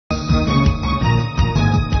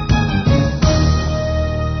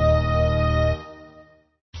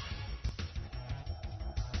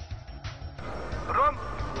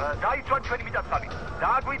ჩვენი მიწა-წყალი.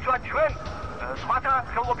 დააგვიწვა ჩვენ სხვათა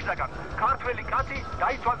ხელობისაგან. ქართველი კაცი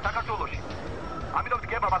დაიცვალ საქართველოში. ამიტომ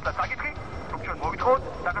დგება მართლა საკითხი, რომ ჩვენ მოვიტყოთ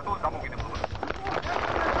საქართველოს დამოუკიდებლობა.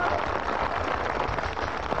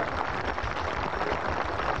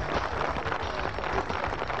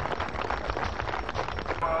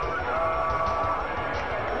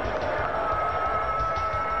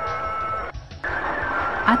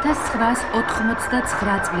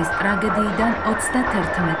 წლის ტრაგედიიდან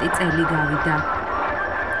 31 წელი გავიდა.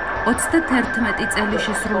 31 წელი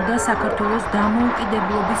შესრულდა საქართველოს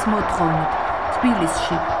დამოუკიდებლობის მოთხოვნით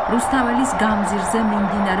თბილისში, რუსთაველის გამზირზე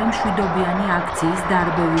მიმდინარე მშვიდობიანი აქციის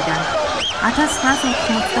დარბევიდან.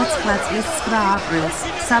 1989 წლის 9 აპრილს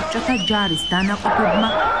საბჭოთა ჯარის დანაყოფებმა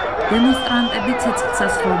დემონსტრანტები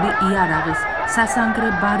ცეცხლსასროლი იარაღის,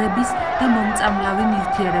 სასანგრე-ბარების და მომწამლავი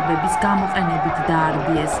ნივთიერებების გამოყენებით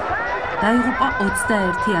დაარბიეს. დაიღუპა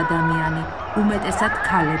 21 ადამიანი, უმეტესად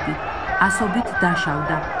ქალები, ასობით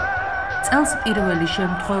დაშავდა. წელს პირველი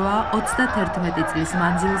შემთხვევაა 31 წლის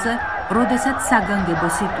მანძილზე, როდესაც საგანგებო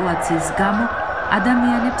სიტუაციის გამო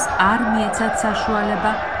ადამიანებს არ მიეცათ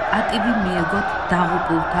საშუალება პატივი მიეგოთ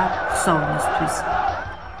დაღუპულთა ხსოვნისთვის.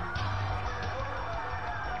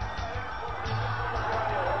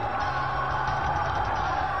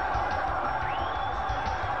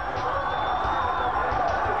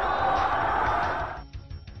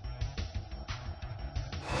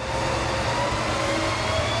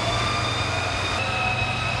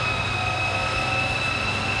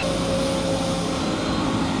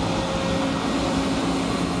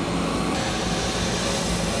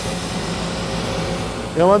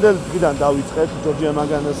 დღევანდელ დღიდან დავიწყეთ ჯორჯია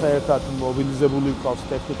მანგანესა ერთად მობილიზებული ყავს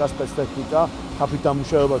ტექნიკა, სპეცტექნიკა, კაპიტან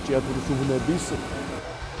მუშაობა ჭიათურის უბნების.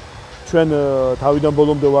 ჩვენ თავიდან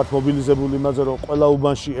ბოლომდე ვართ მობილიზებული იმაზე, რომ ყველა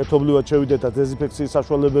უბანში ერთობლივად შევიდეთ და დეზინფექციის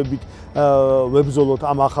საშუალებებით ვებრძოლოთ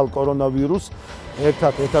ამ ახალ კორონავირუსს.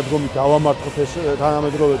 ერთად დგომით დავამართოთ ეს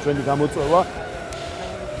თანამედროვე ჩვენი გამოწვევა.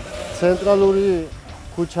 ცენტრალური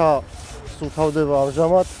ქუჩა სუფთავდება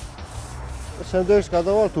ამჟამად. შემდეგში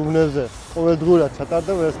გადავალთ უბნებზე. ყოველდღურად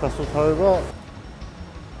ჩატარდება ეს დასუფთავება.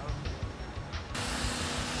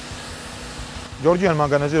 ჯორჯიან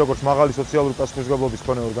მანგანეზე, როგორც მაღალი სოციალური პასუხისმგებლობის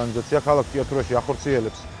მქონე ორგანიზაცია, ქალაქ ჭიათურაში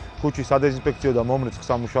ახორციელებს ქუჩის სადეზინფექციო და მომრეცხ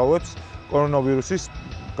სამუშაოებს კორონავირუსის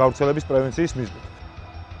გავრცელების პრევენციის მიზნით.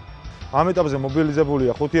 ამ ეტაპზე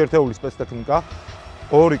მობილიზებულია 5 ერთეული სპეცტექნიკა,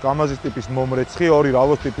 2 კამაზის ტიპის მომრეცხი, 2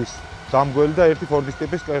 რავოს ტიპის დამგველი და 1 ფორდის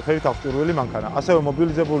ტიპის ყერხერით აღჭურვილი მანქანა. ასევე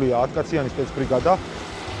მობილიზებულია 10 კაციანი სპეცბრიგადა,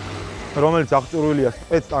 რომელიც აღჭურვილია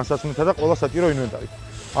სპეცტანსაცმელთა და ყველა საჭირო ინვენტარით.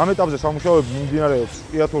 ამ ეტაპზე სამუშაოები მიმდინარეობს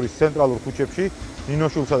ჭიათურის ცენტრალურ ქუჩებში,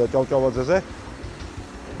 ნინოშულსა და ჭავჭავაძეზე.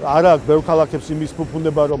 არ აქვს ბევრ ქალაქებს იმის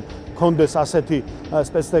ფუფუნება, რომ კონდეს ასეთი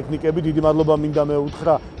სპეცტექნიკები. დიდი მადლობა მინდა მე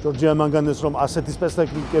უთხრა ჯორჯიან მანგანეს, რომ ასეთი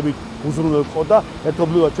სპეცტექნიკებით უზრუნველყო და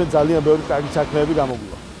ერთობლივად ჩვენ ძალიან ბევრი კარგი საქმეები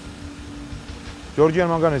გამოგვივა. ჯორჯიან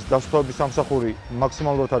მანგანესის დასუფთავების სამსახური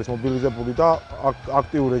მაქსიმალურად არის მობილიზებული და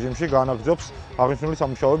აქტიურ რეჟიმში განაგრძობს აღნიშნული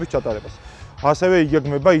სამუშაოების ჩატარებას. ასევე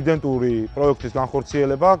იგეგმება იდენტური პროექტის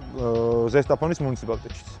განხორციელება ზესტაფონის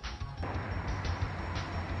მუნიციპალიტეტშიც.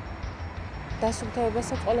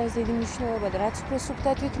 დასუფთავებასა ყველაზე დიდი მნიშვნელობა და რაც უფრო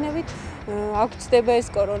სუფთად ვიქნებით, აქ ცდება ეს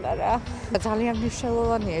კორონა რა. ძალიან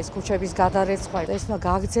მნიშვნელოვანია ეს ქუჩების გადარეცხვა. ეს უნდა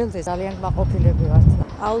გაგრძელდეს, ძალიან კმაყოფილები ვართ.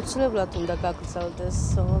 აუცილებლად უნდა გაგრძელდეს,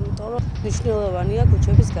 იმიტომ რომ მნიშვნელოვანია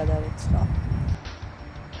ქუჩების გადარეცხვა.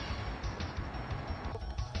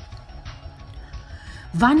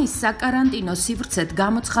 ვანის საკარანტინო სივრცეთ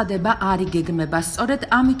გამოცხადება არ იგეგმება, სწორედ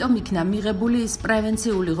ამიტომ იქნა მიღებული ის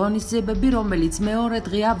პრევენციული ღონისძიებები, რომელიც მეორე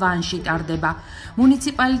დღეა ვანში ტარდება.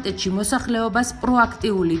 მუნიციპალიტეტში მოსახლეობას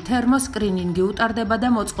პროაქტიული თერმოსკრინინგი უტარდება და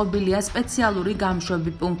მოწყობილია სპეციალური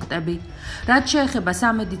გამშვები პუნქტები. რაც შეეხება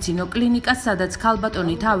სამედიცინო კლინიკას, სადაც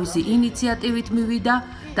ქალბატონი თავისი ინიციატივით მივიდა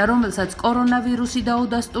და რომელსაც კორონავირუსი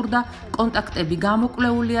დაუდასტურდა, კონტაქტები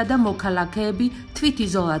გამოკვლეულია და მოქალაქეები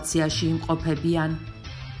თვითიზოლაციაში იმყოფებიან.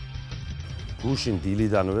 გუშინ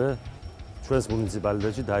დილიდანვე ჩვენს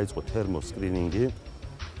მუნიციპალიტეტში დაიწყო თერმოსკრინინგი.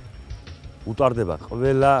 უტარდება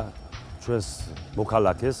ყველა ჩვენს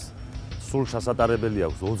მოქალაქეს, სულ ჩასატარებელი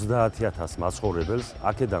აქვს 30,000 მაცხოვრებელს,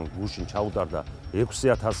 აქედან გუშინ ჩაუტარდა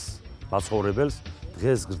 6,000 მაცხოვრებელს.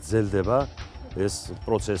 დღეს გრძელდება ეს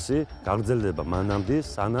პროცესი, გაგრძელდება მანამდე,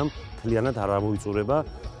 სანამ მთლიანად არ ამოიწურება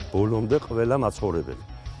ბოლომდე ყველა მაცხოვრებელი.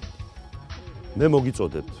 მე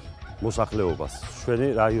მოგიწოდებთ მოსახლეობას,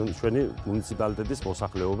 ჩვენი მუნიციპალიტეტის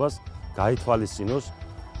მოსახლეობას გაითვალისწინოს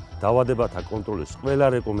დაავადებათა კონტროლის ყველა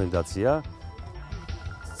რეკომენდაცია.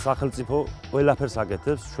 სახელმწიფო ყველაფერს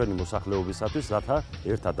აკეთებს ჩვენი მოსახლეობისათვის, რათა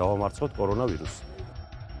ერთად დავამარცხოთ კორონავირუსს.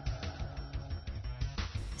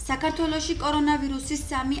 საქართველოში კორონავირუსის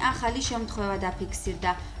 3 ახალი შემთხვევა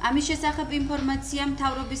დაფიქსირდა. ამის შესახებ ინფორმაცია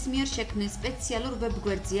მთავრობის მიერ შექმნილ სპეციალურ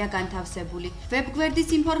ვებგვერდზეა განთავსებული. ვებგვერდის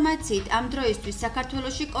ინფორმაციით, ამ დროისთვის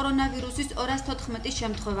საქართველოში კორონავირუსის 214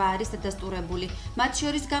 შემთხვევა არის დადასტურებული. მათ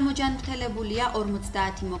შორის გამოჯანმრთელებულია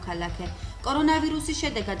 50 მოქალაქე. კორონავირუსის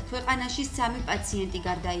შედეგად ქვეყანაში 3 პაციენტი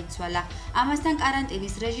გარდაიცვალა. ამასთან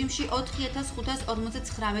კარანტინის რეჟიმში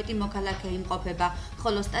 4549 მოქალაქე იმყოფება,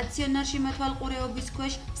 ხოლო სტაციონარში მეთვალყურეობის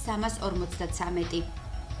ქვეშ 353.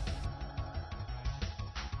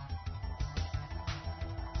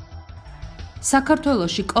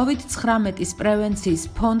 საქართველოში COVID-19-ის პრევენციის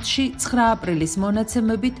ფონდში 9 აპრილის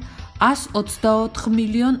მონაცემებით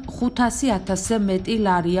 124.500.000-ზე მეტი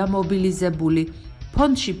ლარია მობილიზებული.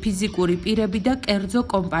 ფონდში ფიზიკური პირები და კერძო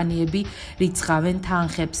კომპანიები რიცხავენ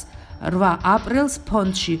თანხებს. 8 აპრილს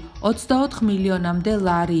ფონდში 24 მილიონამდე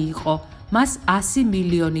ლარი იყო. მას 100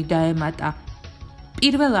 მილიონი დაემატა.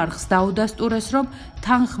 პირველ არხს დაუდასტურეს, რომ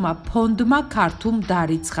თანხმა ფონდმა ქართულ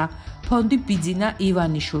დარიცხა. ფონდი ბიძინა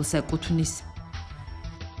ივანიშვილს ეკუთვნის.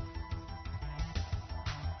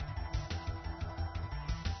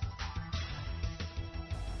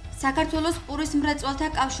 საქართველოს პურის მრეწველთა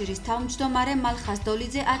კავშირის თავმჯდომარე მალხაზ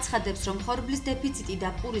დოლიძე აცხადებს, რომ ხორბლის დეფიციტი და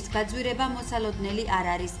პურის გაძვირება მოსალოდნელი არ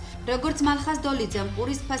არის. როგორც მალხაზ დოლიძემ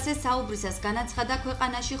პურის ფასზე საუბრისას განაცხადა,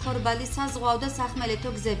 ქვეყანაში ხორბალი საზღვაო და სახმელეთო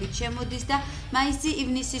გზებით შემოდის და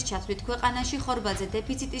მაისი-ივნისის ჩათვლით ქვეყანაში ხორბალზე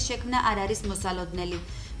დეფიციტის შექმნა არ არის მოსალოდნელი.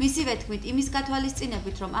 მისივე თქმით, იმის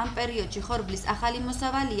გათვალისწინებით, რომ ამ პერიოდში ხორბლის ახალი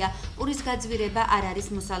მოსავალია, პურის გაძვირება არ არის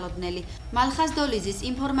მოსალოდნელი. მალხაზ დოლიძის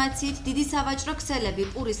ინფორმაციით, დიდი სავაჭრო ქსელები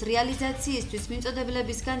პურის რეალიზაციისთვის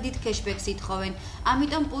მიმწოდებლებისგან დიდ კეშბექს ითხოვენ.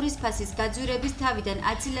 ამიტომ პურის ფასის გაძვირების თავიდან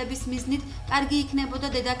აცილების მიზნით კარგი იქნებოდა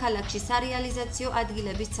დედაქალაქში სარეალიზაციო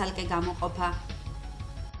ადგილების ცალკე გამოყოფა.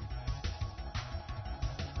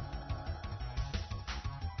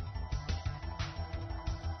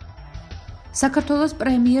 საქართველოს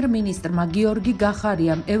პრემიერ-მინისტრმა გიორგი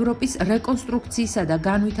გახარიამ ევროპის რეკონსტრუქციისა და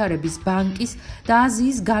განვითარების ბანკის და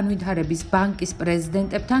აზიის განვითარების ბანკის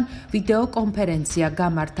პრეზიდენტებთან ვიდეო კონფერენცია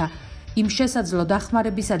გამართა. იმ შესაძლო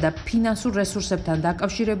დახმარებისა და ფინანსურ რესურსებთან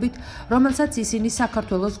დაკავშირებით, რომელსაც ისინი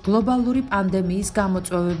საქართველოს გლობალური პანდემიის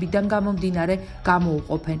გამოწვევებიდან გამომდინარე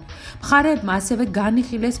გამოუყოფენ. მხარეებმა ასევე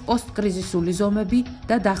განიხილეს პოსტკრიზისული ზომები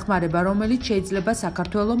და დახმარება, რომელიც შეიძლება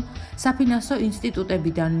საქართველოს საფინანსო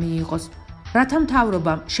ინსტიტუტებიდან მიიღოს. რათა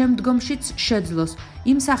მთავრობამ შემდგომშიც შეძლოს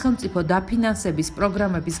იმ სახელმწიფო დაფინანსების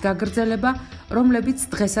პროგრამების გაგრძელება, რომლებიც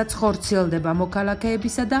დღესაც ხორციელდება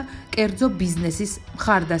მოქალაქეებისა და კერძო ბიზნესის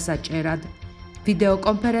მხარდასაჭერად. ვიდეო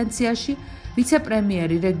კონფერენციაში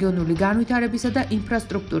ვიცე-პრემიერი რეგიონული განვითარებისა და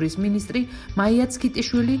ინფრასტრუქტურის მინისტრი მაია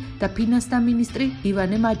ცქიტიშვილი და ფინანსთა მინისტრი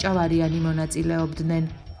ივანე მაჭავარიანი მონაწილეობდნენ.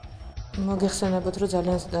 მოგეხსენებათ, რომ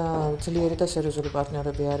ძალიან ძლიერი და სერიოზული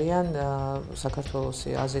პარტნიორები არიან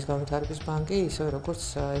საქართველოსი აზიის განვითარების ბანკი, ისევე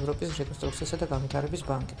როგორც ევროპის რეკონსტრუქციისა და განვითარების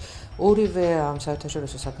ბანკი. ორივე ამ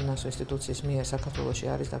საერთაშორისო საფინანსო ინსტიტუციის მიერ საქართველოში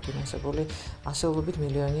არის დაფინანსებული ასეულობით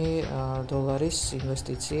მილიონი დოლარის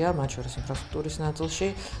ინვესტიცია, მათ შორის ინფრასტრუქტურის ნაწილში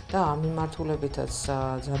და ამ მიმართულებითაც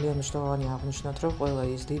ძალიან მნიშვნელოვანი აღნიშნოთ, რომ ყველა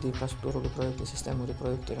ის დიდი ინფრასტრუქტურული პროექტი, სისტემური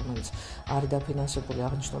პროექტი, რომელიც არის დაფინანსებული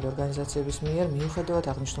აღნიშნული ორგანიზაციების მიერ, მიუხედავად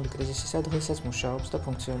აღნიშნული კრიზისისა დღესაც მუშაობს და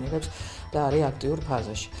ფუნქციონირებს და არის აქტიურ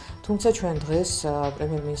ფაზაში. თუმცა ჩვენ დღეს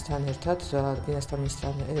პრემიერ-მინისტრთან ერთად, ფინანსთა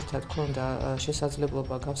მინისტრთან ერთად ქონდა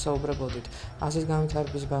შესაძლებლობა გავსაუბრებოდით აზიის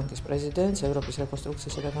განვითარების ბანკის პრეზიდენტს, ევროპის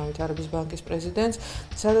რეკონსტრუქციისა და განვითარების ბანკის პრეზიდენტს,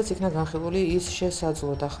 სადაც იქნა განხილული ის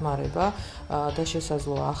შესაძლო დახმარება და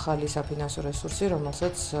შესაძლო ახალი საფინანსო რესურსი,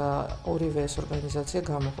 რომელსაც ორივე ეს ორგანიზაცია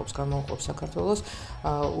გამოუყოფს საქართველოს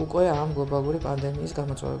უკვე ამ გლობალური პანდემიის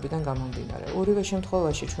გამოწვევებიდან გამომდინარე. ორივე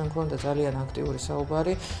შემთხვევაში ჩვენ ქონდა ძალიან აქტიური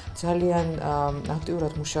საუბარი, ძალიან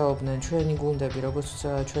აქტიურად მუშაობდნენ ჩვენი გუნდები, როგორც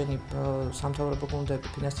ჩვენი სამთავრობო გუნდები,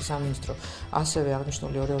 ფინანსთა სამინისტრო, ასევე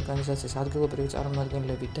აღნიშნული ორი ორგანიზაციის ადგილობრივი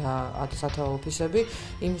წარმომადგენლები და სათაო ოფისები,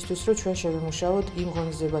 იმისთვის, რომ ჩვენ შევიმუშაოთ იმ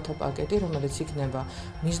ღონისძიებათა პაკეტი, რომელიც იქნება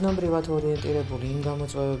მიზნობრივად ორიენტირებული იმ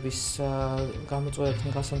გამოწვევებთან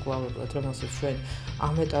გასამკლავებლად, რომელსაც ჩვენ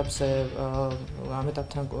ამ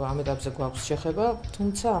ეტაპზე გვაქვს შეხება,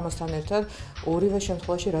 თუმცა ამასთან ერთად ორივე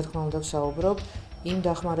შემთხვევაში რა თქმა უნდა ვსაუბრობ იმ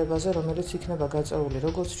დახმარებაზე, რომელიც იქნება გაწეული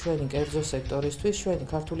როგორც ჩვენი კერძო სექტორისთვის, ჩვენი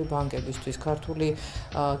ქართული ბანკებისთვის, ქართული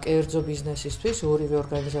კერძო ბიზნესისთვის, ორივე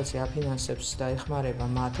ორგანიზაცია აფინანსებს და ეხმარება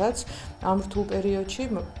მათაც ამ რთულ პერიოდში,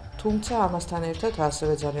 თუმცა ამასთან ერთად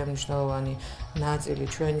ასევე ძალიან მნიშვნელოვანი ნაწილი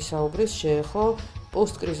ჩვენი საუბრის შეეხო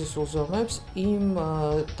პოსტკრიზისულ ზომებს იმ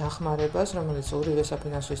დახმარებას, რომელიც ორივე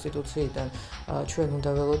საფინანსო ინსტიტუციიდან ჩვენ უნდა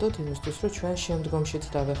ველოდოთ იმისთვის, რომ ჩვენ შემდგომშიც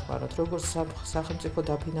დავეხმაროთ, როგორც სახელმწიფო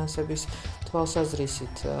დაფინანსების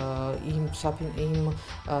თვალსაზრისით, იმ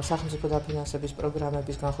სახელმწიფო დაფინანსების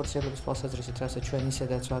პროგრამების განხორციელების თვალსაზრისით, რასაც ჩვენ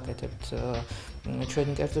ისედაც ვაკეთებთ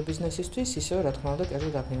ჩვენი კერძო ბიზნესისთვის, ისევე რა თქმა უნდა კერძო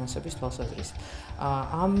დაფინანსების თვალსაზრისით.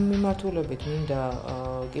 ამ მიმართულებით მინდა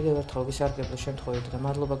კიდევ ერთხელ ვისარგებლო შემთხვევით და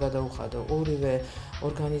მადლობა გადაუხადო ორივე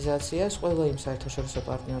ორგანიზაციას, ყველა იმ საერთაშორისო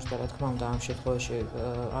პარტნიორს და რა თქმა უნდა ამ შემთხვევაში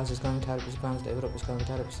აზიის განვითარების ბანკს და ევროპის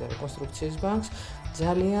განვითარების და რეკონსტრუქციის ბანკს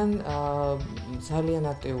ძალიან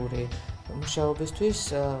აქტიური მუშაობისთვის,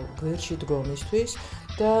 გვერდში დგომისთვის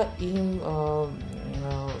და იმ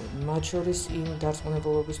მათ შორის იმ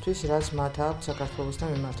დარწმუნებულობისთვის, რაც მათ აქვს საქართველოსთან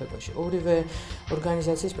მიმართებაში. ორივე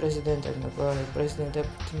ორგანიზაციის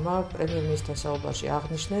პრეზიდენტებმა პრემიერ-მინისტრთან საუბარში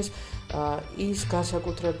აღნიშნეს ის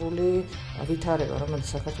განსაკუთრებული ვითარება, რომელიც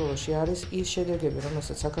საქართველოში არის, ის შედეგები,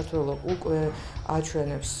 რომელსაც საქართველო უკვე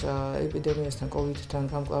აჩვენებს ეპიდემიასთან, კოვიდთან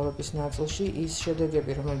გამკლავების ნაწილში, ის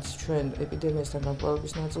შედეგები, რომელიც ჩვენ ეპიდემიასთან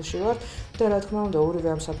გამკლავების ნაწილში ვართ და რა თქმა უნდა, ორივე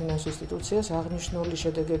ამ საფინანსო ინსტიტუციას აღნიშნული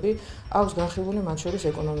შედეგები აქვს განხილული მათ შორის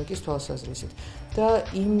ეკონომიკის თვალსაზრისით. და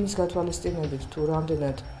იმის გათვალისწინებით, თუ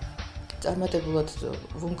რამდენად წარმატებულად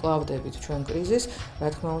ვუმკლავდებით ჩვენ კრიზისს, რა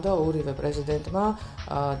თქმა უნდა, ორივე პრეზიდენტმა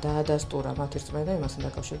დაადასტურა მათი რწმენა იმასთან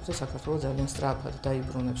დაკავშირებით, რომ საქართველო ძალიან სწრაფად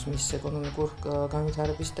დაიბრუნებს მის ეკონომიკურ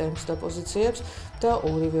განვითარების ტემპს და პოზიციებს და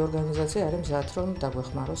ორივე ორგანიზაცია არის მზად, რომ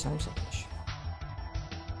დაგვეხმაროს ამ საქმეში.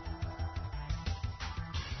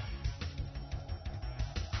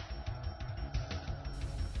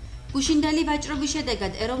 გუშინდელი ვაჭრობის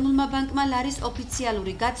შედეგად ეროვნულმა ბანკმა ლარის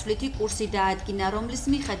ოფიციალური გაცვლითი კურსი დაადგინა, რომლის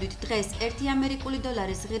მიხედვით დღეს 1 ამერიკული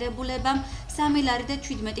დოლარის ღირებულებამ 3 ლარი და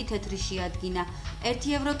 17 თეთრი შეადგინა.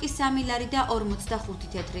 1 ევრო კი 3 ლარი და 45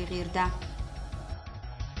 თეთრი ღირდა.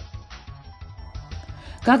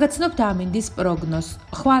 გაგაცნობთ ამინდის პროგნოზს.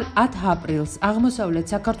 ხვალ 10 აპრილს აღმოსავლეთ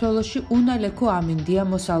საქართველოში უნალექო ამინდია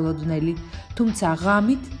მოსალოდნელი, თუმცა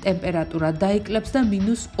ღამით ტემპერატურა დაიკლებს და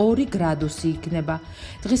 -2 გრადუსი იქნება.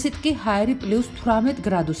 დღისით კი ჰაერი +18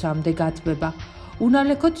 გრადუსამდე გათბება.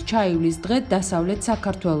 უნალექოდ ჩაივლის დღე დასავლეთ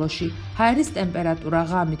საქართველოში. ჰაერის ტემპერატურა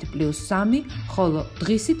ღამით +3, ხოლო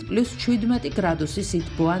დღისით +17 გრადუსის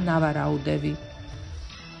ითბოა ნავარაუდევი.